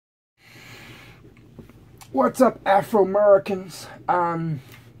What's up, Afro-Americans? Well,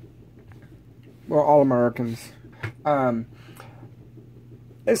 all Americans.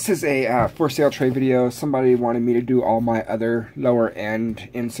 This is a for sale trade video. Somebody wanted me to do all my other lower end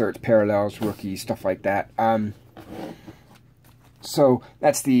inserts, parallels, rookies, stuff like that. So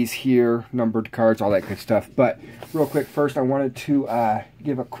that's these here, numbered cards, all that good stuff. But real quick, first I wanted to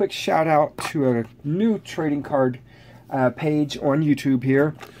give a quick shout out to a new trading card page on YouTube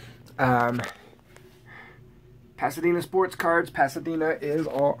here. Pasadena Sports Cards. Pasadena is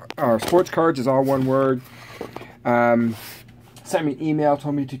all, Sports Cards is all one word. Sent me an email,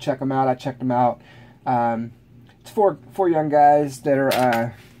 told me to check them out. I checked them out. It's for young guys that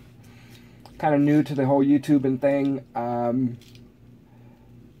are kind of new to the whole YouTube and thing.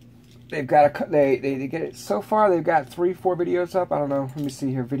 They've got they get it so far. They've got 3-4 videos up. I don't know. Let me see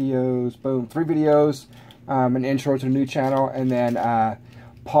here. Videos. Boom. 3 videos. An intro to the new channel, and then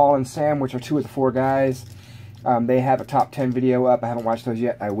Paul and Sam, which are 2 of the 4 guys. They have a top 10 video up. I haven't watched those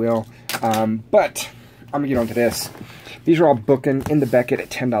yet. I will. But I'm going to get on to this. These are all booking in the Beckett at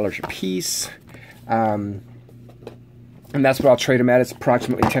 $10 a piece. And that's what I'll trade them at. It's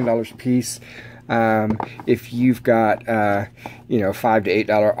approximately $10 a piece. If you've got, you know, $5 to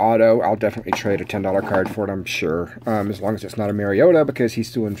 $8 auto, I'll definitely trade a $10 card for it, I'm sure. As long as it's not a Mariota, because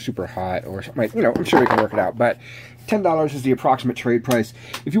he's doing super hot or something like, you know, I'm sure we can work it out. But $10 is the approximate trade price.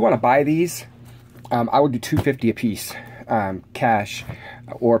 If you want to buy these, I would do $2.50 a piece, cash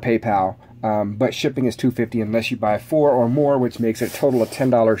or PayPal, but shipping is $2.50 unless you buy 4 or more, which makes it a total of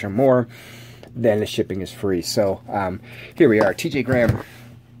 $10 or more. Then the shipping is free. So here we are, TJ Graham.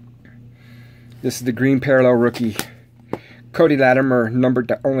 This is the green parallel rookie. Cody Latimer, numbered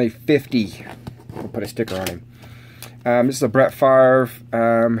to only 50. We'll put a sticker on him. This is a Brett Favre.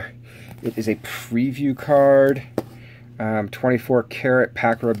 It is a preview card. 24 karat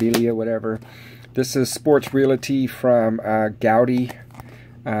Pacrabilia, whatever. This is Sports Realty from Gowdy,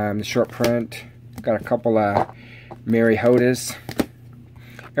 the short print. Got a couple Mariotas.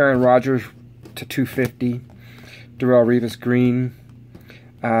 Aaron Rodgers to 250. Darrelle Revis green.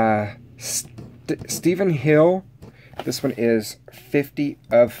 Stephen Hill. This one is 50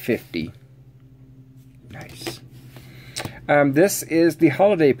 of 50. Nice. This is the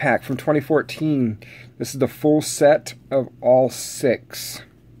holiday pack from 2014. This is the full set of all 6.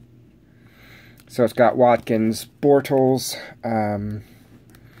 So it's got Watkins, Bortles, so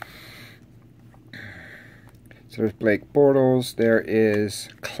there's Blake Bortles, there is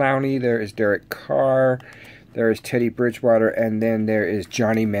Clowney, there is Derek Carr, there is Teddy Bridgewater, and then there is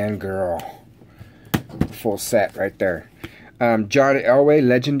Johnny Manziel. Full set right there. John Elway,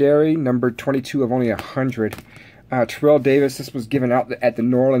 legendary, number 22 of only 100. Terrell Davis, this was given out at the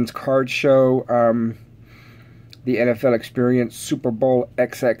New Orleans Card Show. The NFL Experience Super Bowl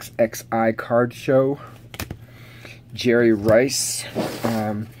XXXI Card Show. Jerry Rice.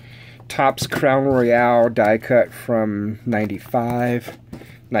 Topps Crown Royale die cut from 95.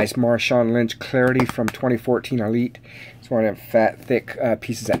 Nice Marshawn Lynch Clarity from 2014 Elite. It's one of them fat, thick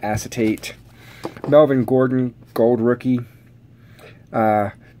pieces of acetate. Melvin Gordon, gold rookie.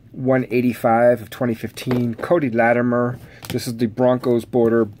 185 of 2015. Cody Latimer. This is the Broncos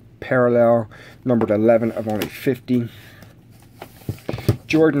border parallel, numbered 11 of only 50.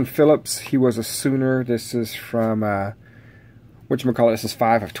 Jordan Phillips, he was a Sooner. This is from, whatchamacallit, this is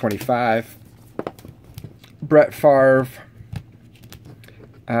 5 of 25. Brett Favre,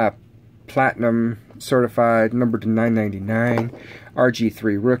 platinum certified, numbered to 999.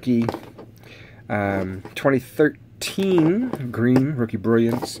 RG3 rookie. 2013 green rookie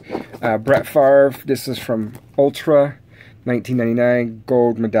brilliance. Brett Favre, this is from Ultra 1999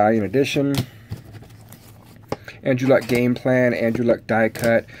 gold medallion edition. Andrew Luck game plan, Andrew Luck die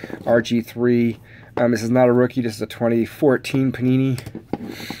cut, RG3. This is not a rookie, this is a 2014 Panini.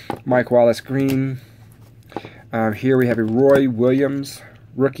 Mike Wallace green. Here we have a Roy Williams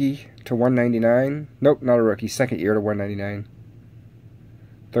rookie to 199. Nope, not a rookie, second year to 199.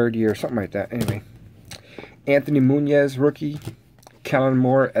 Third year, something like that. Anyway. Anthony Munoz rookie. Kellen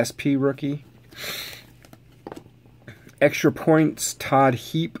Moore SP rookie. Extra points, Todd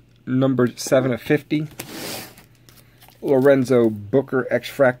Heap, numbered 7 of 50. Lorenzo Booker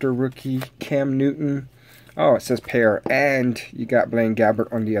X-Fractor rookie. Cam Newton. Oh, it says pair. And you got Blaine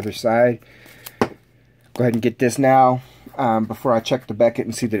Gabbert on the other side. Go ahead and get this now before I check the Beckett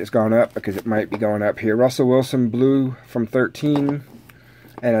and see that it's gone up, because it might be going up here. Russell Wilson blue from 13.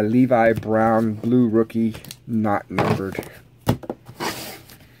 And a Levi Brown blue rookie, not numbered.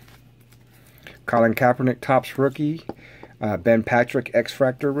 Colin Kaepernick Topps rookie. Ben Patrick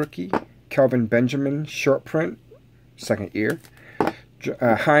X-Fractor rookie. Kelvin Benjamin short print, second year.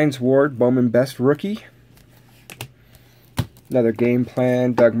 Hines Ward Bowman Best rookie. Another game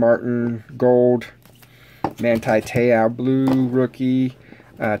plan. Doug Martin, gold. Manti Te'o, blue, rookie.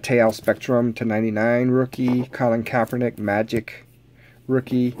 Te'o Spectrum /99, rookie. Colin Kaepernick, Magic,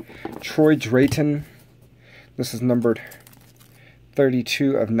 rookie. Troy Drayton. This is numbered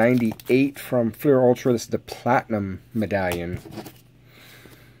 32 of 98 from Fleer Ultra. This is the Platinum Medallion.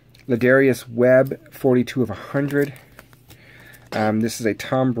 Ladarius Webb, 42 of 100. This is a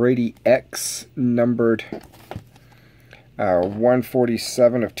Tom Brady X, numbered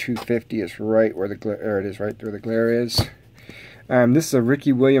 147 of 250. Is right where the glare. It is right where the glare is. This is a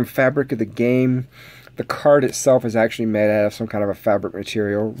Ricky Williams Fabric of the Game. The card itself is actually made out of some kind of a fabric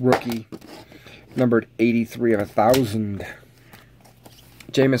material. Rookie, numbered 83 of 1,000.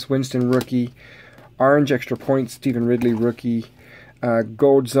 Jameis Winston, rookie. Orange extra points, Stephen Ridley, rookie.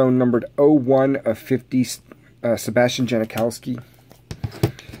 Gold zone numbered 01 of 50, Sebastian Janikowski.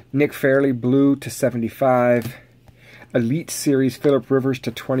 Nick Fairley, blue /75. Elite Series, Phillip Rivers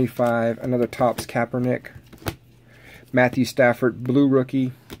 /25. Another Topps Kaepernick. Matthew Stafford, blue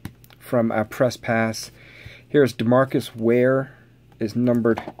rookie from Press Pass. Here's DeMarcus Ware, is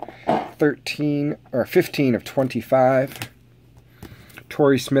numbered 15 of 25.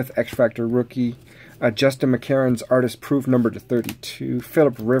 Torrey Smith, X Factor rookie. Justin McCarron's Artist Proof, numbered /32.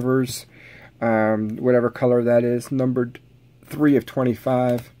 Phillip Rivers, whatever color that is, numbered 3 of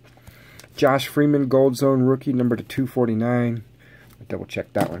 25. Josh Freeman, Gold Zone rookie, numbered /249. I'll double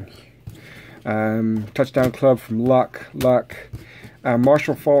check that one. Touchdown Club from Luck.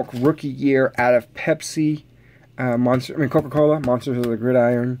 Marshall Faulk, rookie year out of Pepsi. Coca-Cola, Monsters of the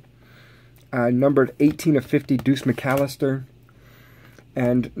Gridiron. Numbered 18 of 50, Deuce McAllister.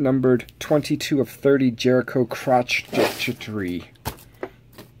 And numbered 22 of 30, Jericho Crotchery.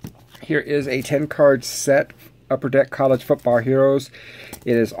 Here is a 10-card set, Upper Deck College Football Heroes.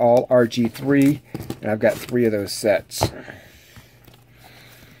 It is all RG3, and I've got 3 of those sets.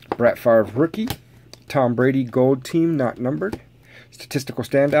 Brett Favre, rookie. Tom Brady, Gold Team, not numbered. Statistical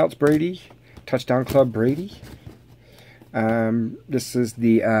Standouts, Brady. Touchdown Club, Brady. This is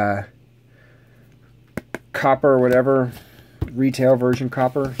the copper or whatever. Retail version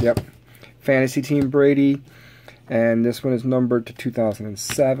copper, yep. Fantasy Team Brady, and this one is numbered to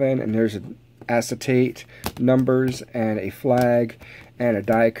 2007, and there's an acetate, numbers, and a flag, and a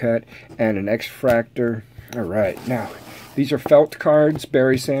die cut, and an X-Fractor. Alright, now, these are felt cards,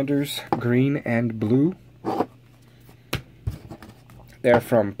 Barry Sanders, green and blue. They're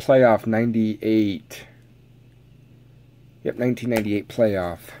from Playoff 98. Yep, 1998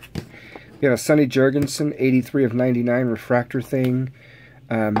 Playoff. We have a Sonny Jurgensen, 83 of 99 refractor thing.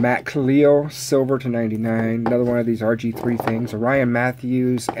 Matt Khalil, silver /99. Another one of these RG3 things. A Ryan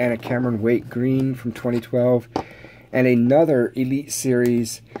Matthews and a Cameron Wake green from 2012. And another Elite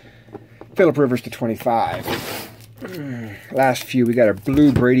Series, Phillip Rivers /25. Last few, we got a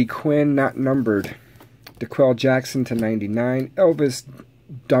blue Brady Quinn, not numbered. DeQuell Jackson /99. Elvis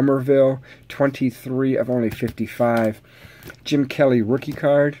Dummerville, 23 of only 55. Jim Kelly rookie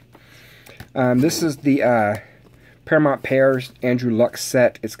card. This is the Paramount Pairs Andrew Luck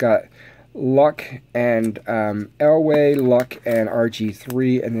set. It's got Luck and Elway, Luck and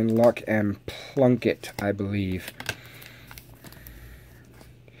RG3, and then Luck and Plunkett, I believe.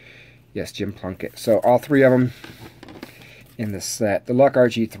 Yes, Jim Plunkett. So all 3 of them in the set. The Luck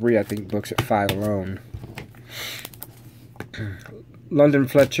RG3, I think, books at 5 alone. London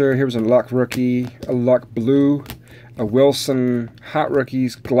Fletcher, here's a Luck rookie, a Luck blue, a Wilson Hot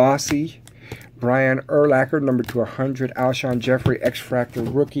Rookies glossy. Brian Urlacher, number /100. Alshon Jeffrey,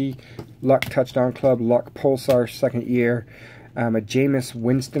 X-Fractor rookie. Luck Touchdown Club, Luck Pulsar, second year. A Jameis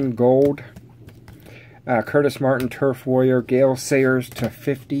Winston gold. Curtis Martin, Turf Warrior. Gale Sayers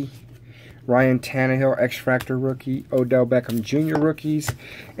 /50. Ryan Tannehill, X-Fractor rookie. Odell Beckham Jr. rookies.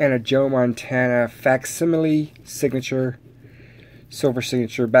 And a Joe Montana facsimile signature. Silver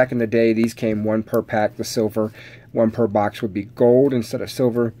signature. Back in the day, these came 1 per pack. The silver, 1 per box would be gold instead of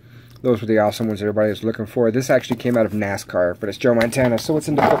silver. Those were the awesome ones everybody was looking for. This actually came out of NASCAR, but it's Joe Montana, so it's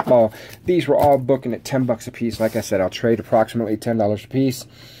into football. These were all booking at $10 a piece. Like I said, I'll trade approximately $10 a piece.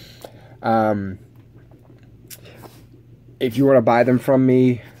 If you want to buy them from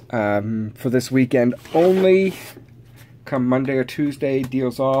me for this weekend only, come Monday or Tuesday,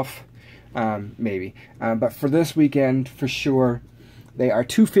 deals off, maybe. But for this weekend, for sure, they are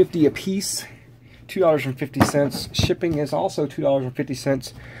 $2.50 a piece, $2.50. Shipping is also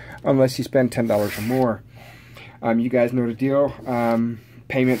 $2.50. Unless you spend $10 or more. You guys know the deal.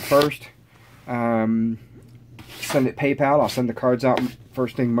 Payment first. Send it PayPal. I'll send the cards out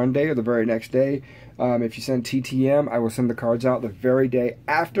first thing Monday or the very next day. If you send TTM, I will send the cards out the very day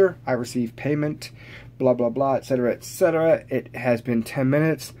after I receive payment, blah, blah, blah, etc., etc. It has been 10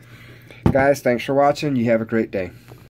 minutes. Guys, thanks for watching. You have a great day.